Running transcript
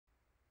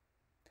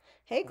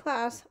Hey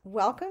class,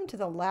 welcome to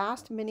the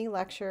last mini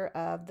lecture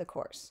of the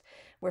course.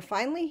 We're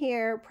finally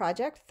here,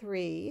 project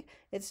 3.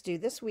 It's due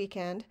this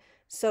weekend.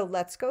 So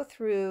let's go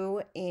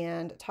through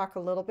and talk a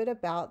little bit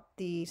about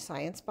the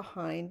science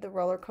behind the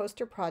roller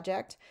coaster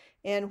project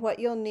and what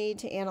you'll need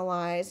to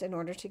analyze in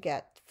order to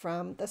get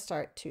from the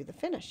start to the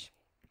finish.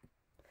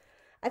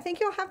 I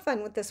think you'll have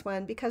fun with this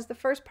one because the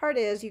first part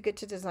is you get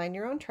to design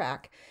your own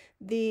track.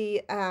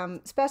 The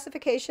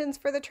specifications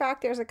for the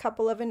track, there's a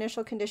couple of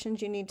initial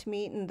conditions you need to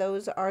meet, and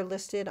those are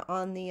listed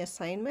on the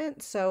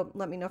assignment. So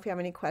let me know if you have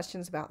any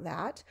questions about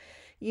that.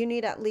 You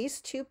need at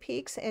least 2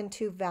 peaks and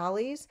 2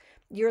 valleys.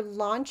 Your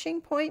launching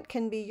point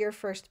can be your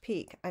first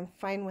peak. I'm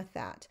fine with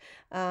that.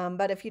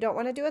 But if you don't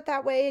want to do it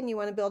that way and you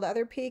want to build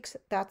other peaks,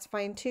 that's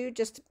fine too.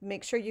 Just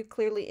make sure you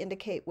clearly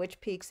indicate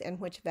which peaks and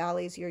which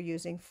valleys you're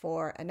using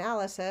for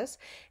analysis.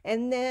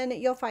 And then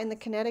you'll find the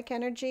kinetic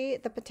energy,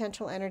 the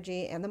potential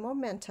energy, and the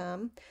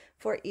momentum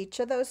for each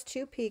of those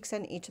 2 peaks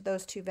and each of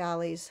those 2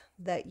 valleys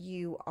that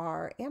you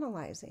are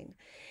analyzing.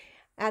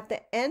 At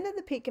the end of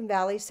the peak and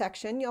valley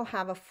section, you'll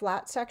have a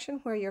flat section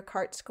where your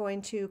cart's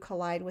going to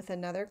collide with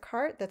another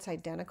cart that's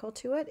identical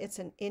to it. It's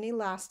an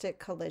inelastic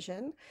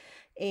collision.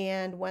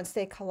 And once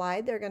they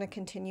collide, they're going to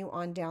continue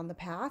on down the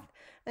path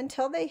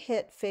until they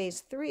hit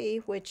phase 3,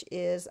 which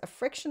is a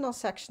frictional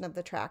section of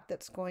the track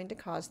that's going to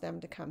cause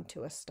them to come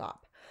to a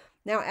stop.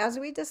 Now, as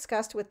we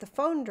discussed with the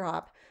phone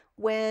drop,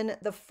 when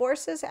the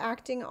forces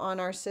acting on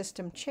our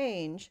system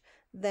change,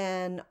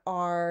 then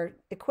our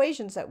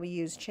equations that we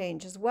use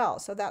change as well.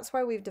 So that's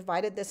why we've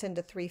divided this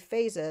into 3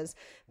 phases,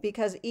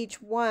 because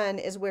each one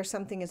is where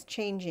something is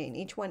changing.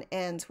 Each one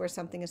ends where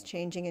something is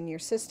changing in your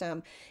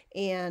system.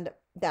 And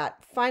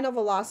that final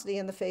velocity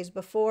in the phase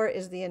before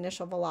is the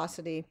initial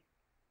velocity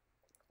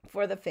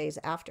for the phase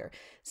after.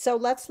 So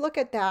let's look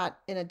at that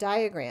in a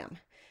diagram.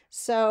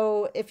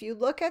 So if you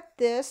look at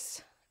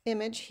this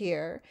image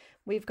here,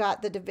 we've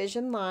got the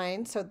division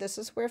line. So this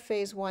is where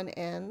phase 1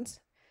 ends.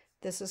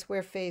 This is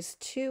where phase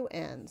 2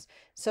 ends.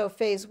 So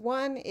phase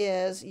 1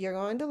 is you're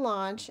going to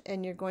launch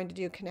and you're going to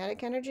do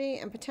kinetic energy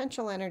and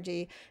potential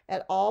energy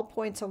at all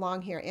points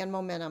along here and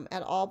momentum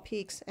at all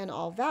peaks and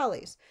all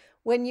valleys.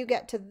 When you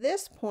get to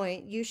this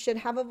point, you should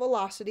have a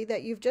velocity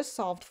that you've just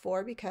solved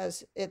for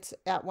because it's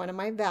at one of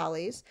my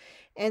valleys.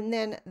 And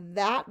then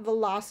that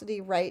velocity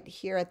right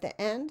here at the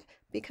end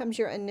becomes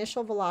your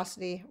initial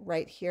velocity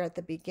right here at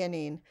the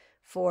beginning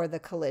for the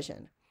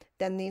collision.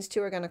 Then these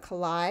two are going to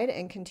collide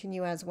and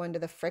continue as one to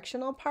the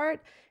frictional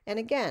part. And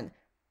again,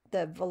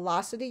 the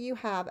velocity you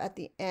have at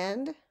the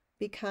end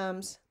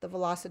becomes the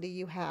velocity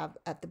you have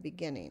at the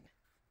beginning.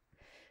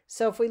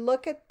 So if we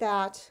look at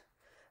that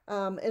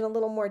in a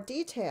little more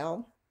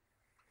detail,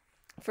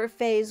 for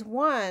phase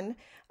 1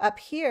 up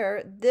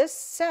here, this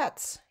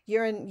sets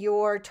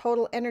your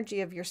total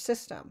energy of your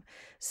system.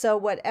 So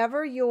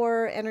whatever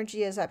your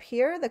energy is up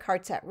here, the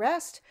cart's at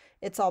rest,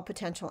 it's all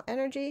potential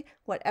energy.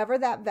 Whatever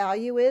that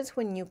value is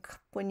when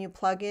you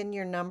plug in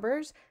your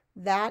numbers,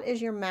 that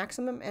is your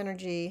maximum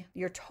energy,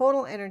 your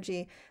total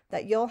energy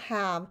that you'll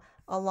have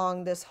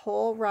along this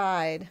whole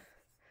ride,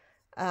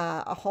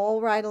 a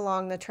whole ride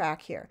along the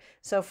track here.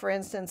 So for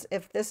instance,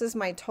 if this is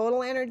my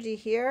total energy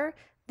here,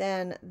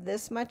 then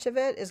this much of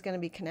it is going to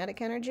be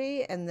kinetic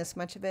energy and this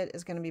much of it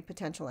is going to be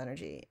potential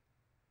energy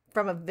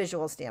from a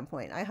visual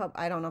standpoint.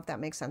 I don't know if that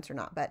makes sense or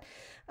not, but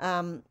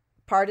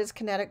part is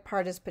kinetic,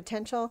 part is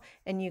potential,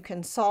 and you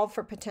can solve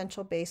for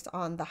potential based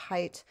on the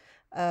height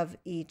of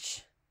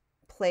each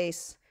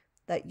place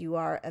that you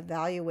are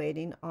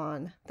evaluating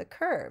on the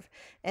curve.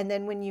 And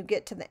then when you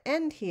get to the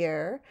end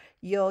here,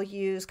 you'll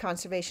use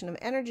conservation of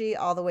energy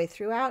all the way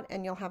throughout,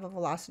 and you'll have a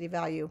velocity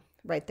value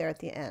right there at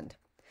the end.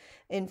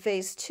 In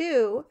phase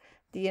 2,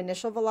 the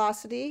initial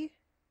velocity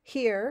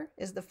here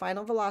is the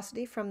final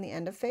velocity from the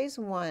end of phase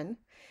 1.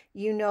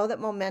 You know that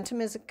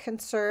momentum is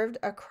conserved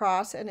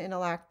across an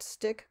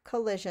inelastic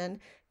collision.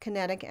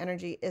 Kinetic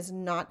energy is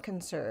not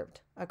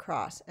conserved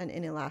across an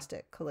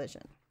inelastic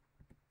collision.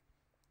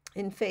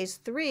 In phase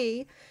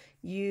 3,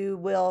 you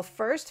will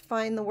first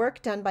find the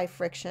work done by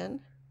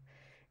friction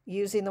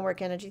using the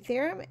work energy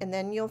theorem, and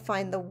then you'll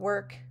find the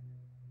work,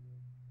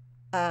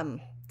 then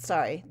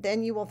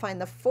you will find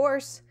the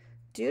force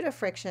due to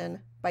friction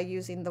by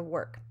using the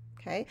work.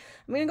 Okay,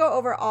 I'm going to go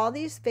over all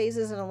these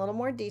phases in a little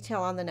more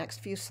detail on the next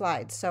few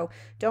slides. So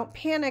don't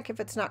panic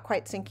if it's not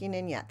quite sinking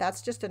in yet.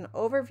 That's just an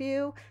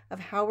overview of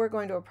how we're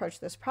going to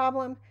approach this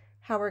problem,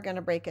 how we're going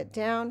to break it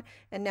down.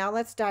 And now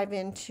let's dive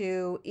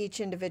into each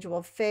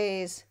individual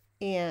phase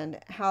and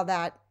how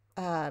that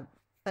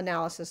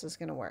analysis is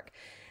going to work.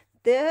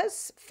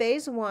 This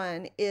phase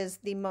 1 is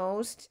the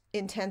most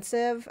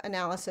intensive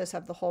analysis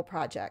of the whole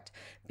project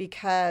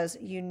because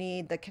you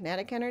need the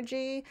kinetic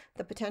energy,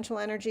 the potential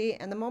energy,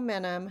 and the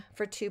momentum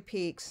for 2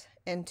 peaks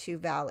and 2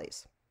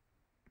 valleys.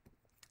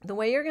 The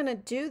way you're going to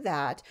do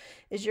that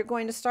is you're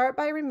going to start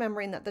by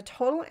remembering that the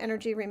total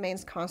energy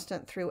remains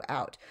constant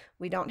throughout.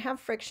 We don't have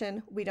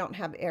friction, we don't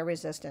have air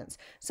resistance.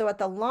 So at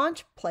the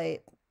launch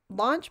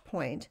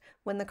point,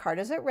 when the cart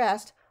is at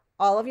rest,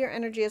 all of your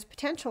energy is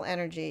potential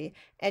energy,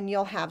 and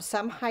you'll have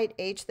some height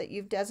h that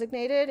you've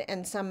designated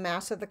and some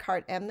mass of the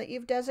cart m that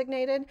you've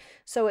designated.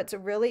 So it's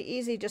really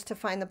easy just to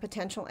find the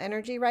potential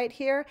energy right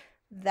here.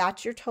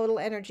 That's your total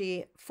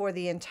energy for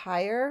the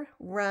entire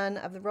run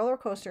of the roller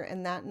coaster,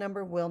 and that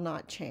number will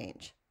not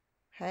change.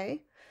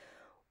 Okay?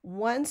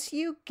 Once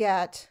you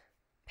get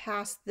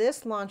past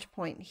this launch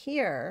point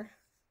here,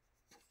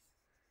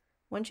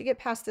 once you get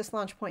past this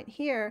launch point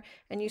here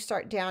and you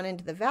start down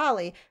into the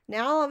valley,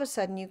 now all of a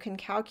sudden you can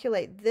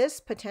calculate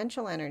this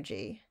potential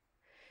energy.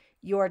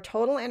 Your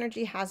total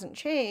energy hasn't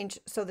changed,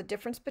 so the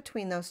difference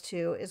between those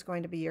two is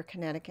going to be your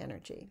kinetic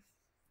energy.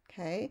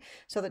 Okay,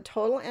 so the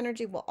total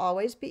energy will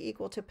always be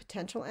equal to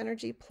potential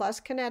energy plus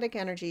kinetic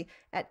energy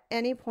at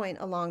any point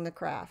along the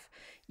graph.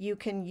 You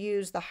can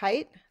use the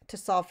height to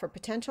solve for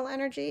potential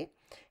energy,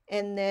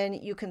 and then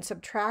you can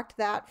subtract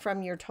that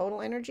from your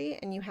total energy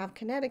and you have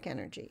kinetic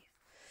energy.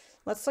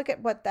 Let's look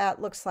at what that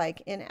looks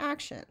like in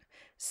action.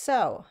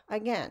 So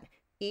again,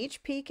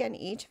 each peak and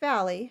each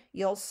valley,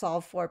 you'll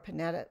solve for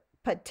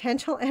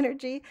potential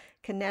energy,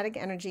 kinetic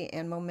energy,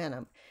 and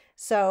momentum.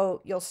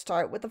 So you'll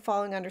start with the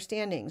following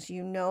understandings.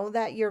 You know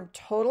that your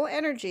total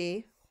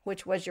energy,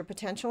 which was your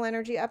potential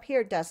energy up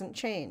here, doesn't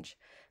change.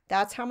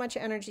 That's how much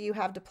energy you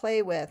have to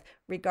play with,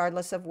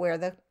 regardless of where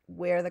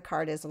the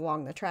cart is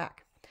along the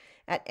track.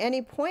 At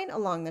any point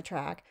along the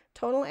track,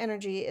 total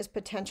energy is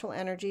potential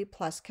energy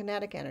plus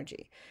kinetic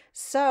energy.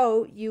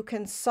 So you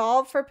can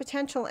solve for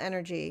potential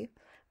energy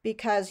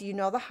because you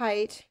know the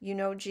height, you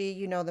know g,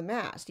 you know the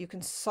mass. You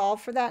can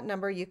solve for that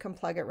number, you can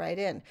plug it right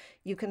in.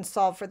 You can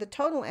solve for the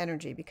total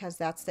energy because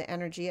that's the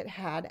energy it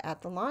had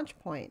at the launch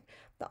point.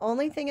 The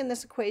only thing in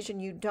this equation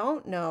you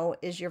don't know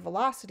is your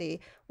velocity.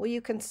 Well,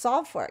 you can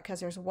solve for it because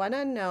there's one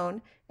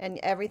unknown and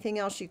everything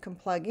else you can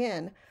plug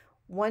in.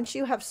 Once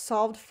you have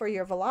solved for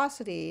your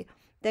velocity,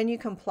 then you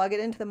can plug it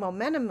into the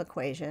momentum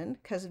equation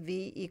because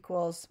V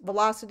equals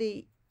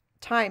velocity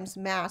times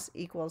mass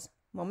equals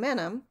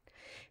momentum.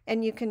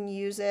 And you can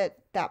use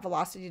that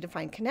velocity to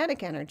find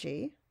kinetic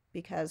energy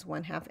because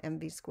 1/2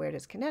 mv squared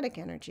is kinetic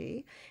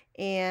energy.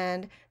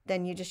 And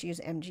then you just use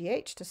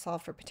mgh to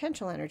solve for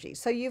potential energy.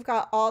 So you've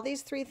got all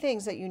these three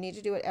things that you need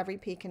to do at every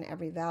peak and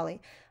every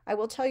valley. I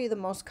will tell you the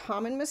most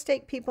common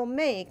mistake people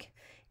make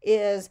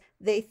is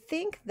they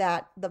think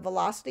that the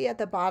velocity at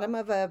the bottom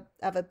of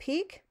a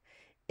peak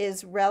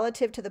is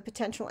relative to the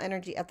potential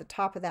energy at the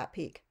top of that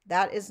peak.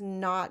 That is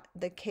not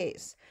the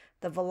case.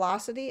 The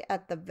velocity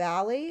at the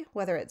valley,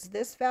 whether it's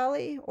this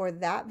valley or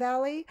that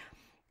valley,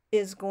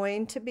 is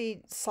going to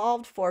be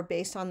solved for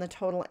based on the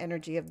total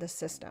energy of the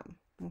system.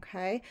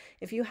 Okay?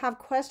 If you have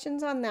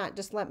questions on that,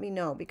 just let me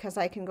know because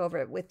I can go over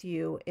it with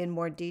you in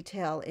more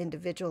detail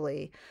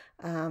individually.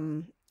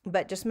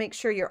 But just make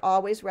sure you're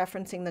always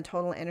referencing the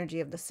total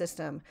energy of the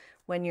system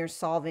when you're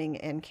solving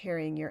and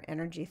carrying your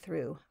energy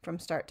through from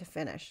start to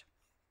finish.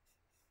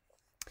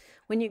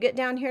 When you get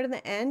down here to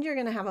the end, you're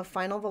going to have a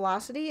final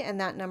velocity, and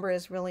that number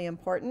is really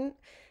important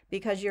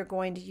because you're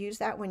going to use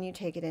that when you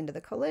take it into the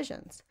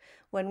collisions.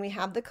 When we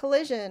have the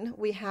collision,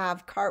 we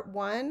have cart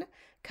 1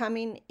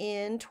 coming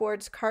in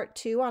towards cart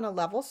 2 on a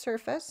level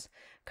surface.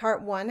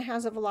 Cart 1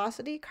 has a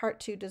velocity, cart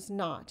 2 does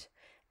not.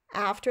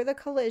 After the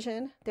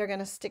collision, they're going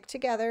to stick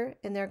together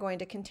and they're going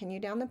to continue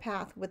down the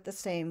path with the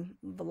same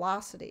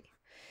velocity.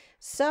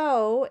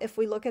 So if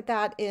we look at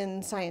that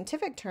in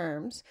scientific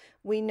terms,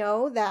 we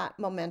know that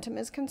momentum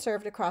is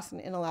conserved across an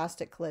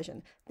inelastic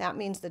collision. That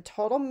means the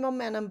total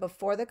momentum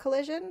before the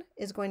collision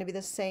is going to be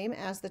the same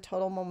as the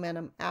total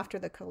momentum after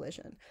the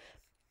collision.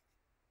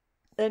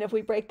 Then if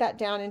we break that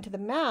down into the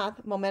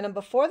math, momentum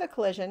before the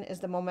collision is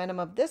the momentum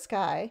of this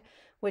guy,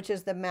 which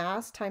is the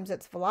mass times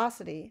its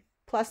velocity,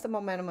 plus the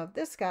momentum of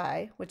this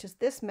guy, which is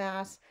this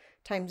mass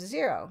times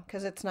 0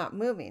 because it's not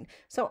moving.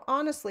 So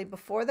honestly,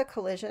 before the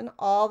collision,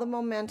 all the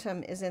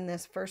momentum is in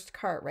this first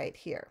cart right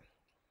here.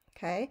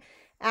 Okay.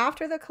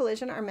 After the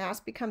collision, our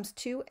mass becomes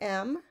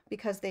 2m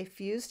because they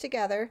fuse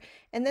together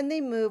and then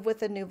they move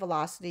with a new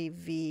velocity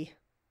v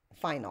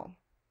final.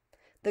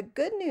 The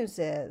good news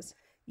is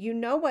you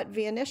know what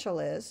v initial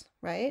is,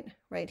 right?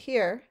 Right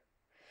here.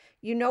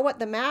 You know what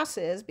the mass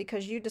is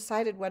because you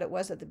decided what it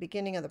was at the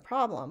beginning of the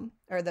problem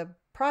or the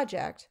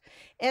project.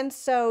 And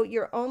so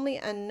your only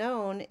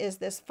unknown is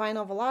this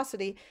final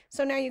velocity.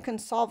 So now you can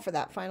solve for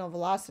that final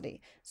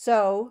velocity.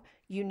 So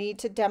you need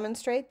to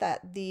demonstrate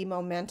that the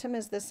momentum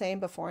is the same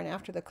before and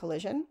after the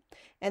collision.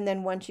 And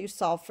then once you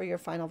solve for your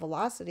final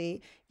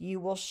velocity, you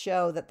will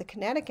show that the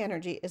kinetic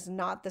energy is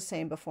not the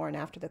same before and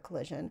after the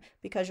collision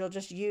because you'll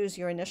just use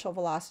your initial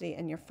velocity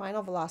and your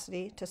final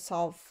velocity to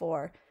solve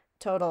for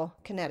total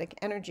kinetic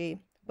energy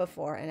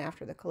before and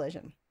after the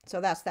collision. So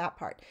that's that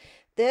part.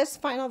 This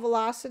final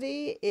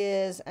velocity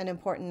is an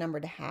important number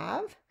to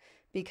have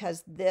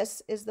because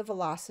this is the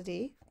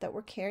velocity that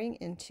we're carrying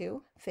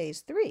into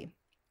phase 3,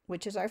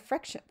 which is our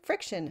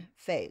friction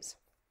phase.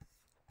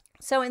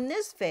 So in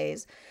this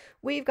phase,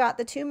 we've got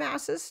the two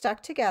masses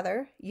stuck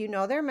together. You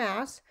know their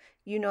mass,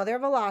 you know their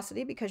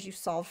velocity because you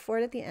solved for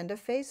it at the end of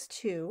phase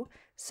 2.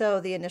 So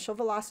the initial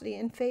velocity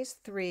in phase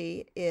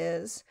 3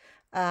 is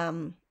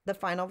the the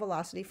final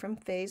velocity from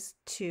phase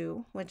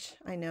 2, which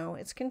I know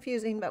it's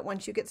confusing, but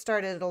once you get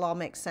started, it'll all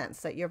make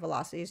sense that your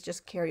velocities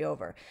just carry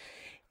over.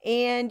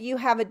 And you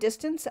have a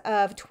distance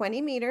of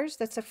 20 meters.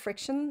 That's a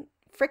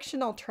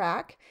frictional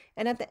track.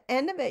 And at the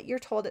end of it, you're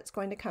told it's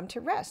going to come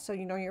to rest. So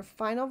you know your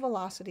final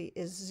velocity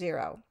is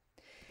 0.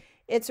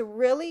 It's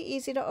really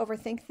easy to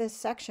overthink this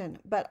section,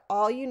 but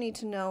all you need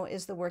to know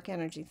is the work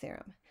energy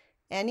theorem.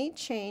 Any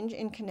change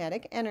in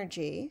kinetic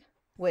energy,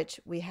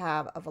 which we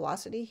have a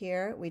velocity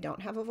here, we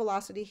don't have a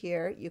velocity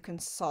here, you can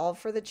solve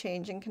for the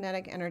change in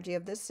kinetic energy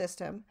of this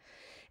system,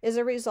 is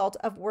a result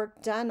of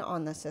work done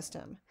on the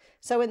system.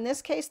 So in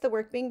this case, the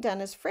work being done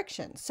is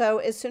friction. So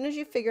as soon as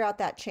you figure out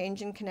that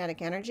change in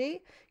kinetic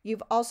energy,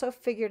 you've also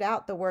figured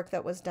out the work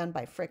that was done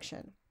by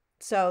friction.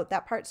 So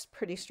that part's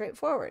pretty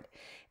straightforward.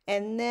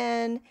 And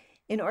then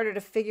in order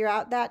to figure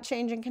out that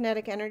change in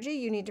kinetic energy,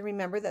 you need to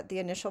remember that the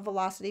initial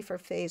velocity for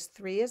phase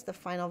 3 is the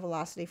final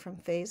velocity from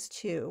phase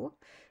 2.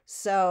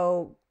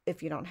 So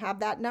if you don't have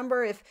that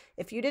number,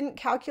 if you didn't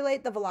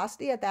calculate the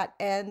velocity at that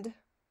end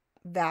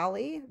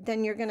valley,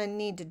 then you're going to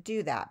need to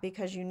do that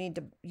because you need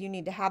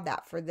to have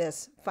that for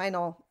this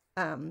final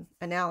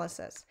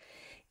analysis.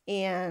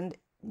 And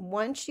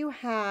once you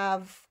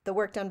have the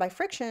work done by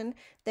friction,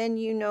 then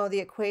you know the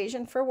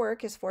equation for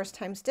work is force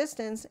times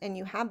distance, and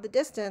you have the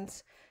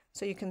distance,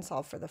 so you can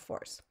solve for the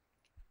force.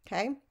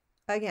 Okay?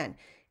 Again,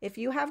 if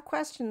you have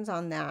questions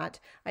on that,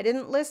 I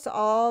didn't list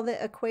all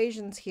the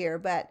equations here,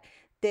 but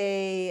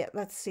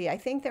let's see, I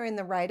think they're in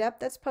the write-up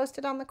that's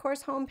posted on the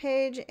course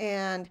homepage,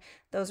 and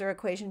those are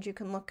equations you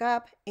can look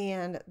up,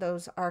 and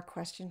those are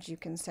questions you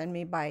can send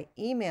me by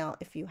email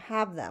if you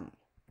have them.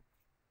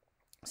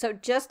 So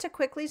just to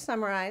quickly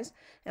summarize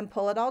and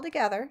pull it all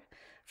together,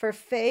 for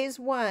phase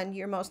 1,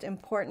 your most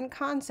important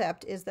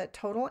concept is that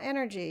total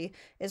energy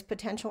is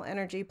potential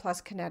energy plus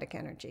kinetic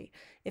energy.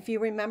 If you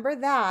remember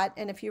that,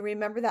 and if you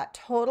remember that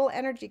total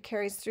energy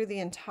carries through the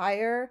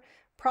entire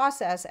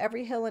process,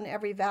 every hill and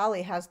every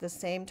valley has the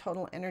same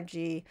total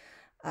energy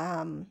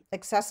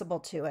accessible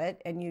to it,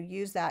 and you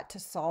use that to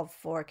solve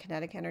for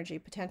kinetic energy,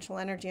 potential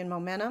energy, and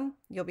momentum,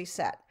 you'll be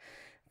set.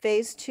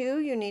 Phase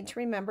 2, you need to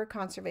remember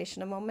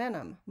conservation of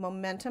momentum.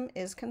 Momentum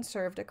is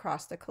conserved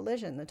across the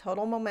collision. The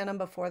total momentum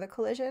before the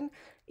collision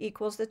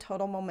equals the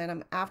total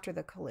momentum after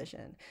the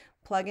collision.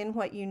 Plug in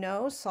what you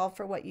know, solve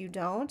for what you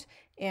don't,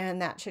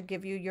 and that should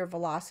give you your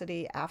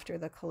velocity after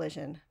the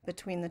collision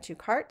between the two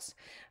carts.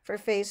 For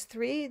phase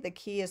 3, the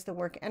key is the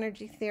work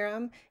energy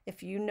theorem.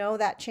 If you know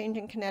that change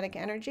in kinetic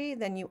energy,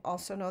 then you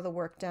also know the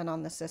work done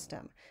on the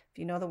system. If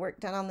you know the work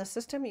done on the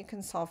system, you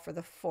can solve for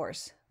the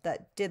force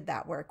that did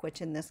that work,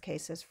 which in this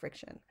case is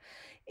friction.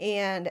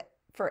 And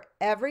for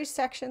every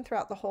section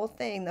throughout the whole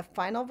thing, the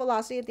final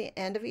velocity at the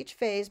end of each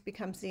phase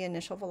becomes the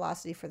initial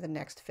velocity for the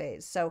next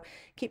phase. So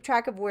keep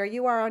track of where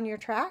you are on your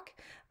track.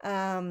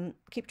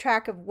 Keep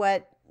track of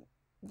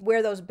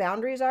where those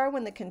boundaries are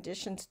when the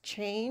conditions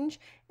change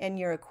and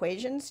your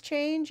equations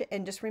change.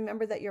 And just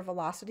remember that your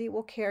velocity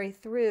will carry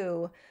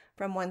through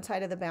from one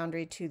side of the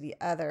boundary to the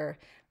other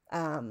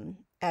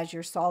as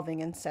you're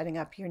solving and setting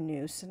up your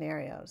new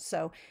scenarios.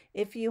 So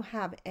if you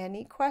have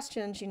any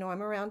questions, you know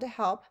I'm around to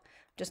help.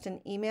 Just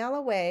an email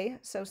away.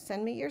 So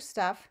send me your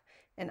stuff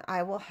and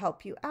I will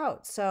help you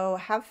out. So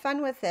have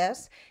fun with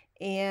this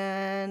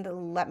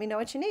and let me know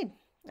what you need.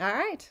 All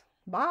right.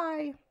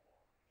 Bye.